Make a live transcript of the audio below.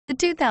The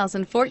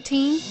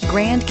 2014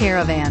 Grand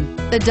Caravan.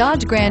 The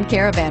Dodge Grand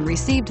Caravan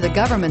received the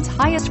government's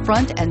highest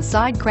front and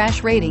side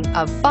crash rating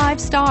of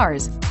 5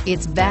 stars.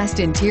 Its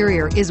vast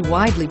interior is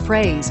widely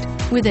praised,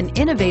 with an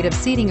innovative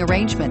seating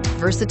arrangement,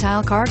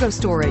 versatile cargo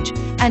storage,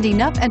 and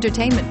enough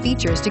entertainment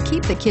features to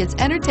keep the kids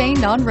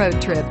entertained on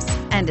road trips,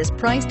 and is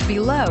priced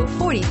below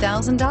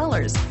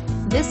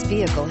 $40,000. This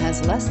vehicle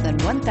has less than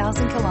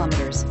 1,000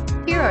 kilometers.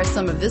 Here are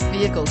some of this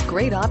vehicle's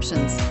great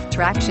options: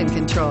 traction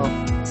control,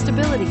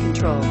 stability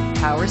control,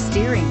 power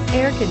steering,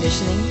 air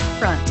conditioning,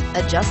 front,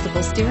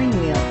 adjustable steering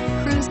wheel,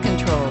 cruise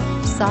control,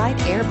 side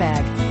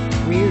airbag,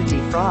 rear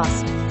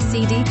defrost,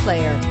 CD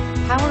player,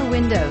 power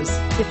windows.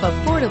 If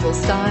affordable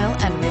style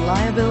and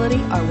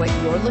reliability are what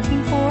you're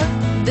looking for,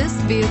 this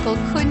vehicle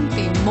couldn't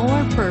be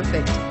more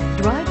perfect.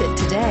 Drive it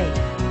today.